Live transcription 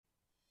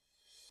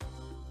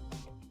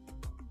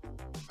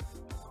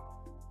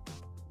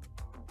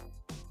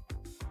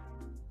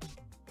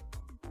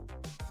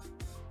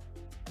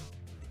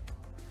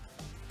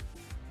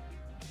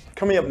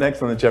Coming up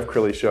next on the Jeff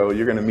Crilley Show,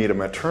 you're going to meet a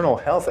maternal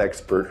health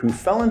expert who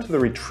fell into the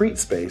retreat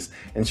space,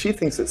 and she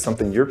thinks it's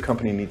something your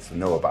company needs to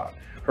know about.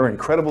 Her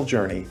incredible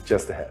journey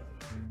just ahead.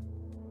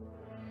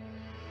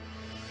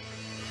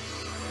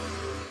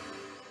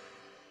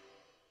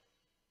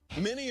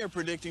 Many are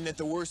predicting that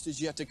the worst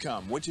is yet to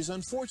come, which is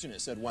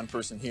unfortunate, said one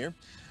person here.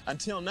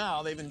 Until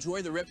now, they've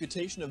enjoyed the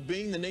reputation of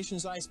being the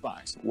nation's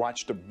icebox.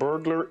 Watched a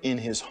burglar in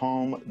his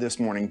home this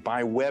morning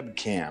by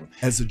webcam.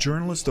 As a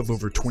journalist of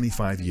over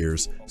 25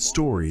 years,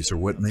 stories are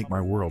what make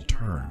my world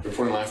turn.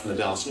 Reporting live from the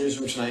Dallas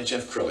newsroom tonight,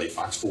 Jeff Crilley,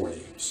 Fox 4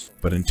 News.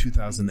 But in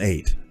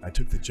 2008, I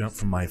took the jump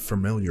from my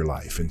familiar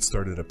life and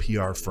started a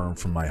PR firm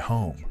from my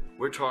home.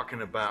 We're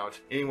talking about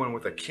anyone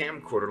with a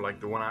camcorder like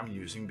the one I'm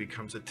using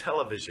becomes a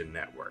television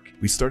network.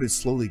 We started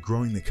slowly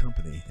growing the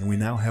company, and we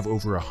now have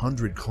over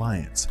 100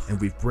 clients, and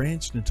we've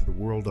branched into the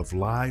world of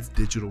live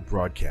digital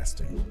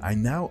broadcasting. I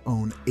now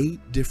own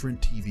 8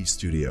 different TV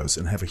studios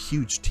and have a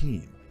huge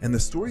team. And the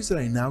stories that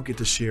I now get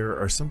to share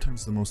are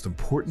sometimes the most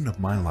important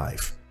of my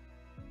life.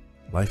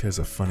 Life has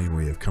a funny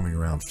way of coming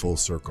around full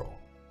circle.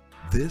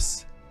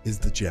 This is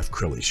the Jeff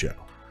Crilley Show.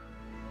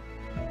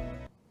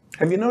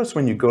 Have you noticed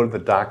when you go to the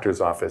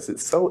doctor's office,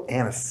 it's so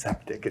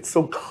antiseptic, it's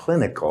so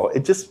clinical,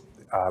 it just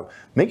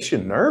makes you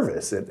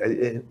nervous.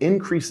 It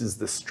increases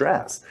the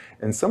stress.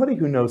 And somebody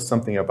who knows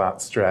something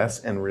about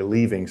stress and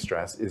relieving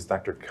stress is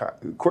Dr.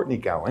 Courtney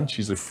Gowin.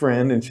 She's a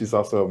friend and she's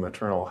also a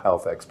maternal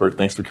health expert.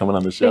 Thanks for coming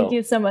on the show. Thank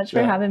you so much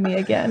for having me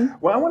again.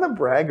 Well, I want to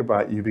brag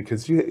about you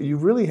because you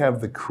really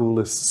have the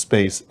coolest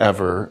space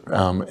ever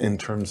in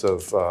terms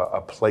of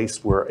a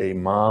place where a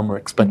mom or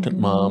expectant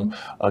mom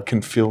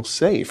can feel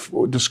safe.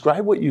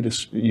 Describe what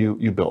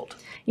you built.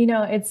 You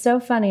know, it's so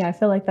funny. I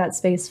feel like that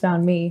space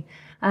found me.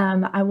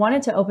 I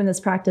wanted to open this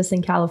practice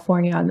in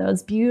California on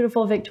those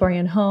beautiful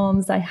Victorian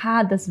homes. I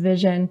had this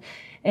vision.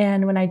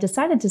 And when I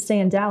decided to stay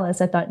in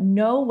Dallas, I thought,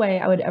 no way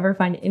I would ever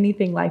find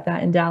anything like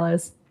that in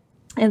Dallas.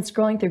 And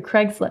scrolling through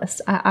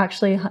Craigslist, I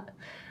actually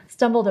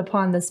stumbled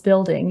upon this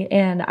building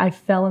and I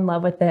fell in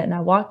love with it. And I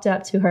walked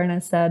up to her and I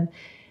said,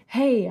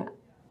 hey,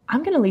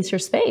 I'm going to lease your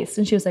space.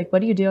 And she was like, what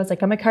do you do? I was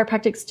like, I'm a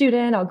chiropractic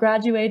student. I'll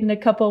graduate in a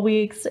couple of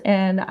weeks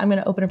and I'm going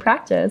to open a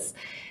practice.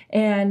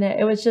 And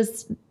it was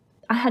just,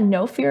 I had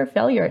no fear of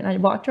failure. And I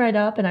walked right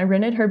up and I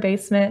rented her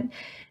basement.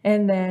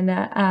 And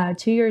then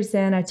 2 years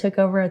in, I took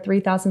over a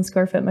 3,000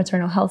 square foot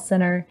maternal health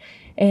center.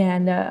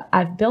 And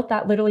I've built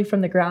that literally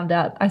from the ground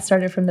up. I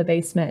started from the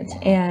basement.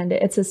 And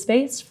it's a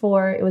space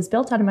it was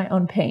built out of my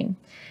own pain.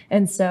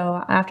 And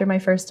so after my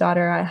first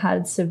daughter, I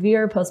had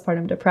severe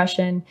postpartum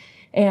depression.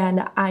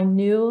 And I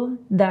knew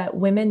that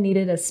women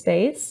needed a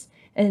space.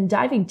 And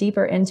diving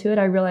deeper into it,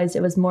 I realized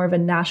it was more of a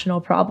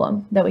national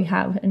problem that we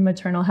have in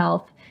maternal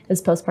health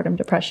is postpartum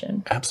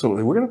depression.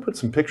 Absolutely. We're going to put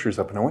some pictures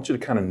up, and I want you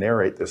to kind of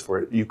narrate this for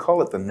it. You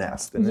call it the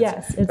Nest. And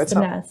yes, it's the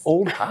Nest.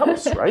 Old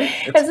house, right?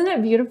 Isn't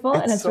it beautiful?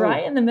 And it's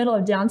right in the middle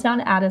of downtown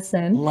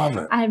Addison. Love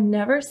it. I've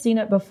never seen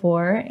it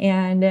before,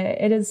 and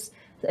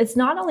it's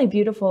not only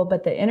beautiful,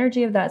 but the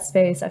energy of that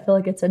space, I feel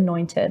like it's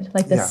anointed.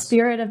 Like the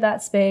spirit of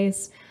that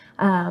space.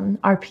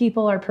 Our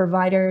people, our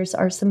providers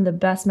are some of the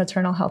best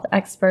maternal health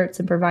experts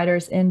and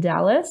providers in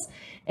Dallas.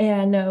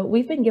 And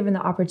we've been given the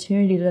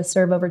opportunity to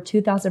serve over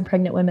 2,000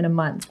 pregnant women a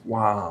month.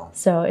 Wow.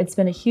 So it's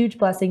been a huge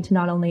blessing to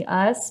not only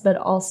us, but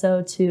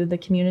also to the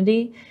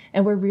community.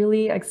 And we're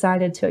really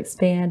excited to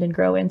expand and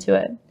grow into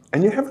it.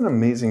 And you have an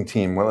amazing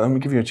team. Well, let me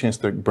give you a chance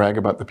to brag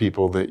about the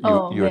people that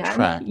you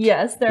attract.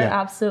 Yes, they're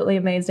absolutely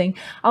amazing.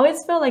 I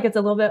always feel like it's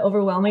a little bit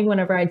overwhelming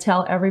whenever I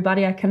tell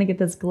everybody. I kind of get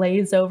this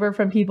glaze over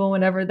from people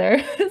whenever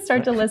they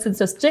start to listen.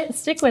 So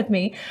stick with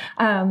me.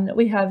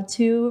 We have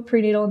 2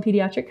 prenatal and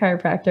pediatric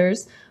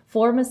chiropractors,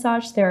 4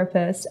 massage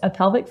therapists, a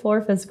pelvic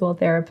floor physical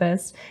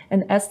therapist,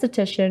 an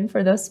esthetician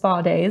for those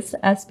spa days,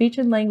 a speech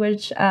and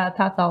language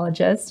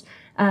pathologist,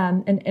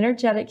 an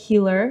energetic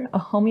healer, a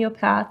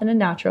homeopath, and a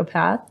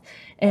naturopath,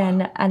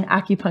 and an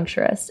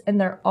acupuncturist. And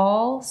they're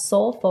all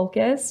sole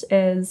focus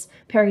is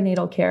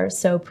perinatal care.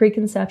 So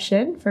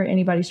preconception for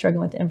anybody struggling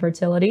with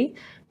infertility,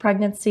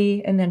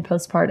 pregnancy, and then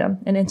postpartum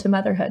and into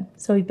motherhood.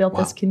 So we built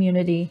this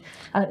community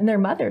and they're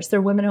mothers,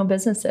 they're women-owned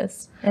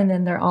businesses, and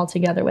then they're all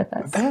together with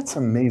us. That's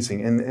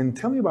amazing. And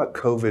tell me about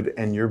COVID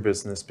and your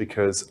business,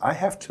 because I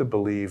have to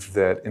believe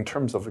that in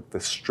terms of the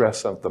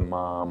stress of the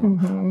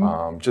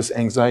mom, just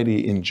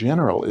anxiety in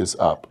general is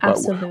up.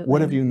 Absolutely. What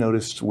have you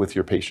noticed with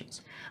your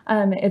patients?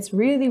 It's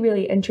really,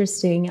 really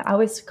interesting. I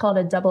always call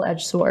it a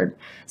double-edged sword.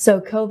 So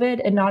COVID,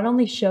 it not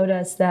only showed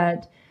us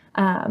that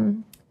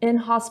in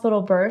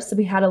hospital births,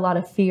 we had a lot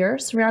of fear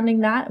surrounding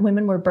that.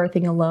 Women were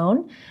birthing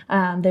alone.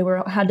 They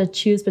had to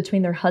choose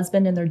between their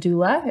husband and their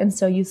doula. And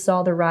so you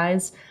saw the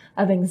rise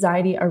of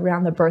anxiety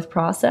around the birth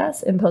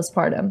process and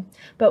postpartum.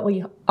 But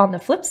on the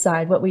flip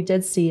side, what we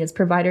did see is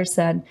providers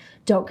said,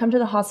 don't come to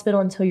the hospital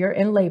until you're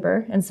in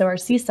labor. And so our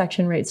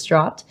C-section rates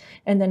dropped.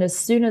 And then as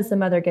soon as the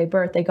mother gave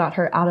birth, they got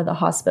her out of the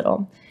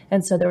hospital.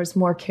 And so there was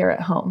more care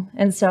at home.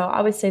 And so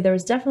I would say there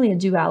was definitely a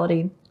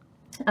duality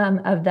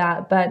of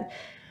that. But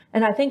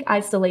And I think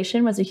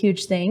isolation was a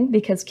huge thing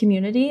because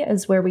community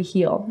is where we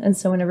heal. And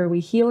so whenever we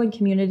heal in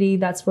community,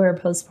 that's where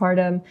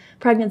postpartum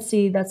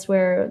pregnancy, that's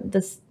where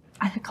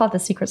I call it the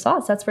secret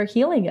sauce. That's where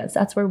healing is.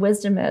 That's where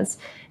wisdom is.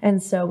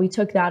 And so we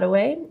took that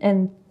away.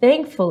 And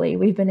thankfully,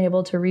 we've been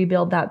able to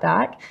rebuild that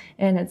back.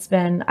 And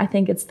I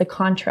think it's the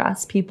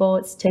contrast.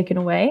 It's taken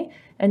away.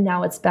 And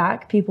now it's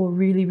back. People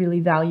really, really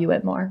value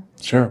it more.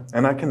 Sure.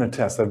 And I can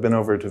attest, I've been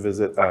over to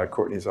visit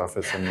Courtney's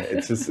office, and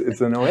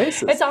it's an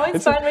oasis. It's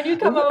always fun when you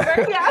come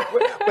over. Yeah.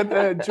 But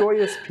the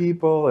joyous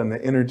people and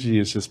the energy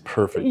is just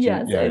perfect.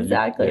 Yes,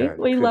 exactly.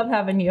 We love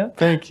having you.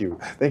 Thank you.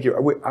 Thank you.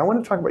 I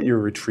want to talk about your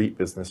retreat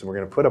business, and we're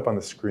going to put up on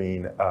the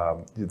screen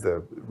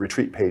the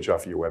retreat page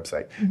off of your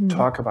website. Mm-hmm.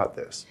 Talk about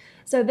this.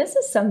 So this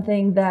is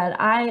something that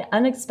I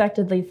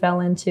unexpectedly fell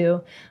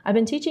into. I've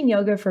been teaching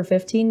yoga for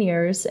 15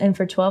 years, and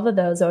for 12 of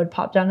those, I would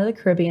pop down to the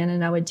Caribbean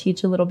and I would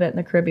teach a little bit in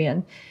the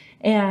Caribbean.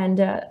 And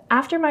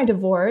after my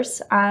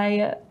divorce,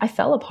 I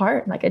fell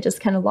apart. Like I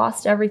just kind of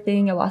lost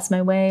everything. I lost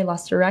my way,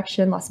 lost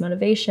direction, lost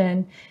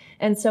motivation.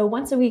 And so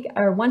once a week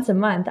or once a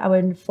month, I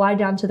would fly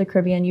down to the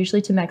Caribbean,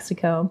 usually to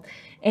Mexico,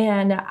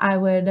 and I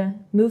would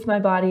move my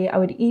body. I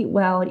would eat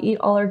well, I'd eat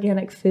all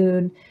organic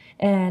food,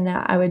 and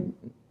I would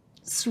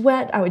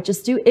sweat. I would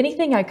just do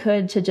anything I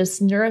could to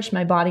just nourish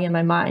my body and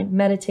my mind,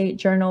 meditate,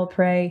 journal,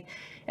 pray.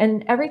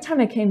 And every time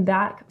I came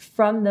back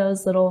from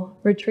those little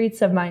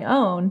retreats of my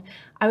own,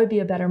 I would be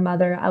a better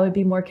mother. I would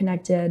be more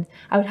connected.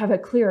 I would have a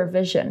clearer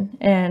vision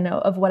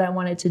of what I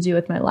wanted to do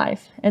with my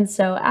life. And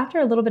so after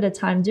a little bit of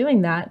time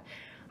doing that,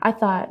 I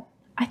thought,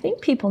 I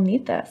think people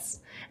need this.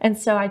 And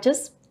so I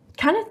just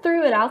kind of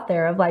threw it out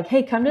there of like,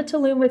 hey, come to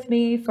Tulum with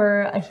me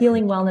for a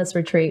healing wellness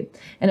retreat.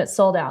 And it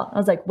sold out. I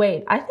was like,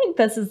 wait, I think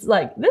this is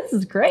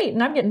great.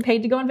 And I'm getting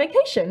paid to go on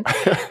vacation.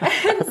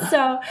 And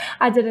so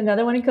I did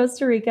another one in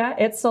Costa Rica.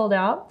 It sold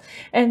out.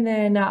 And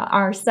then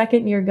our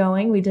second year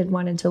going, we did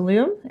one in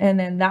Tulum. And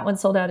then that one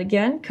sold out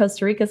again.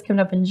 Costa Rica's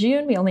coming up in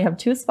June. We only have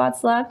 2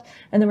 spots left.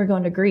 And then we're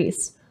going to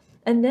Greece.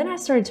 And then I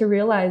started to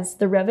realize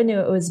the revenue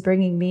it was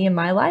bringing me in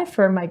my life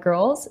for my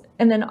girls.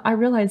 And then I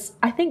realized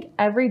I think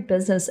every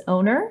business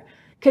owner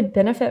could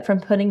benefit from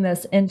putting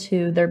this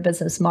into their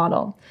business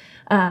model,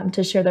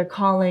 to share their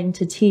calling,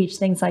 to teach,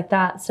 things like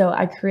that. So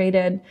I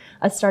created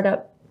a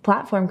startup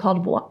platform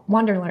called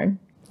WanderLearn.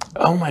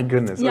 Oh my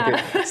goodness. Yeah.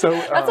 Okay. So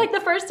that's like the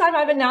first time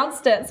I've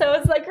announced it. So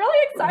it's like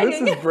really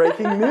exciting. This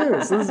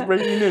is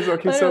breaking news.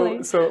 Okay.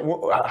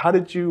 So how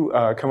did you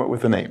come up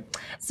with the name?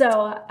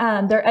 So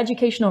they're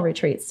educational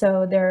retreats.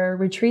 So they're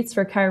retreats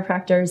for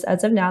chiropractors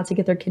as of now to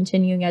get their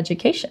continuing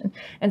education.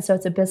 And so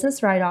it's a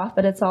business write-off,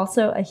 but it's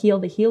also a heal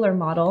the healer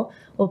model.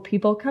 Well,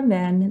 people come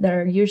in that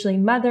are usually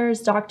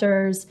mothers,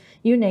 doctors,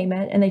 you name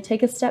it, and they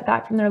take a step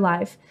back from their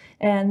life.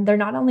 And they're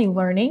not only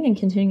learning and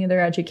continuing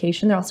their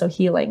education, they're also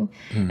healing.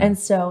 Mm. And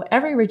so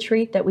every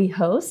retreat that we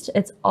host,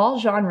 it's all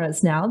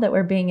genres now that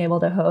we're being able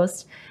to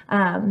host.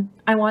 I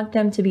want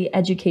them to be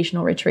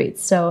educational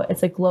retreats. So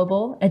it's a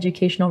global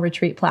educational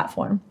retreat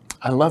platform.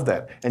 I love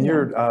that. And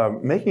you're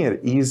making it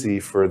easy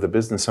for the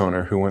business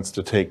owner who wants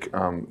to take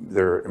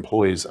their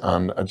employees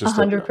on just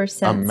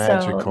 100%. A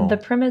magical... So the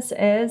premise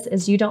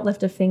is you don't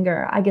lift a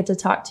finger. I get to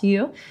talk to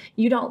you.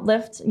 You don't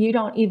lift, you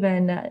don't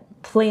even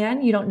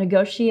plan, you don't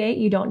negotiate,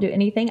 you don't do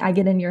anything. I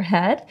get in your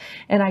head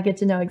and I get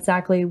to know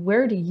exactly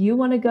where do you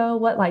want to go,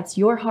 what lights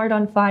your heart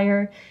on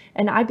fire.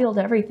 And I build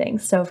everything.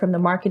 So from the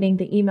marketing,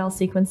 the email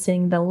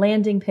sequencing, the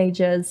landing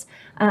pages,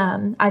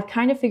 I've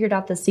kind of figured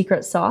out the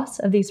secret sauce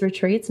of these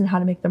retreats and how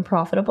to make them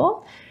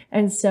profitable.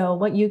 And so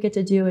what you get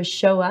to do is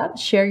show up,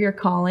 share your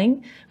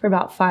calling for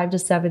about 5 to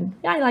 7.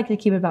 I like to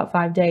keep it about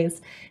 5 days.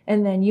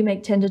 And then you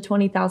make $10,000 to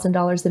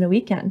 $20,000 in a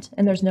weekend,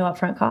 and there's no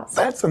upfront cost.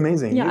 That's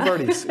amazing. Yeah.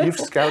 You've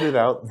scouted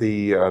out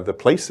the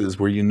places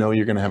where you know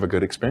you're going to have a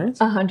good experience.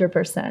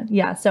 100%.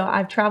 Yeah. So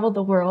I've traveled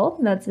the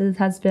world. That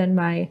has been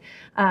my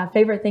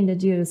favorite thing to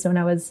do. So when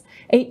I was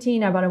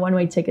 18, I bought a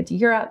one-way ticket to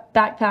Europe,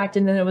 backpacked,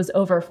 and then it was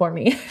over for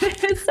me.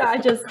 So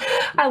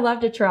I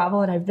love to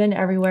travel, and I've been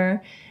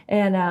everywhere.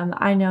 And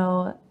I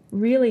know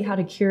really how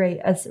to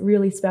curate a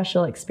really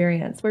special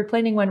experience. We're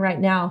planning one right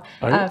now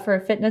for a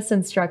fitness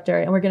instructor,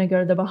 and we're going to go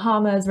to the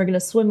Bahamas. We're going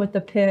to swim with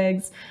the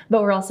pigs,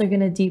 but we're also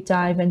going to deep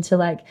dive into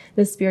like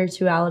the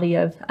spirituality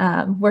of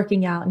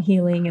working out and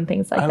healing and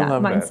things like that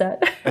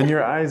mindset. And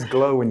your eyes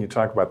glow when you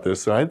talk about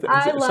this. So I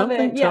love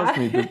something it. Yeah. tells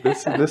me that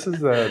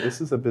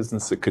this is a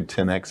business that could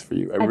 10x for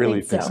you. I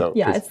really think so.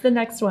 Yeah, it's the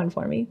next one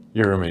for me.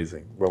 You're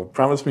amazing. Well,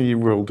 promise me you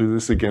will do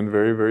this again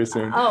very, very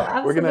soon. Oh,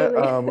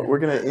 absolutely. We're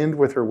gonna end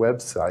with her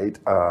website.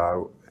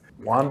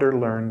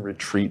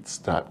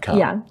 WanderLearnRetreats.com.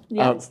 Yeah.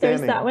 Outstanding.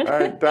 There's that one. All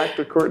right,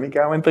 Dr. Courtney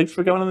Gowin, thanks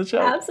for coming on the show.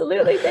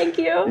 Absolutely. Thank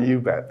you. You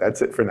bet.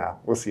 That's it for now.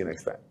 We'll see you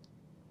next time.